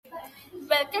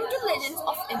welcome to Legends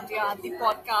of India, the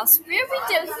podcast where we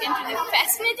delve into the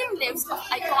fascinating lives of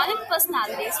iconic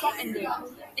personalities from India.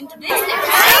 In today's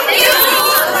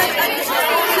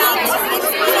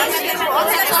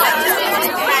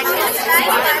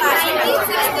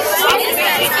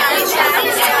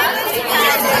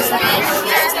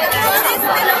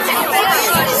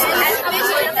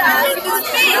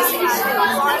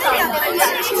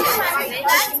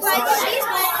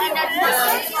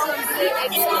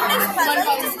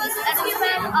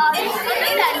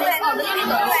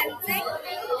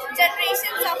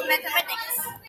Generations of mathematics.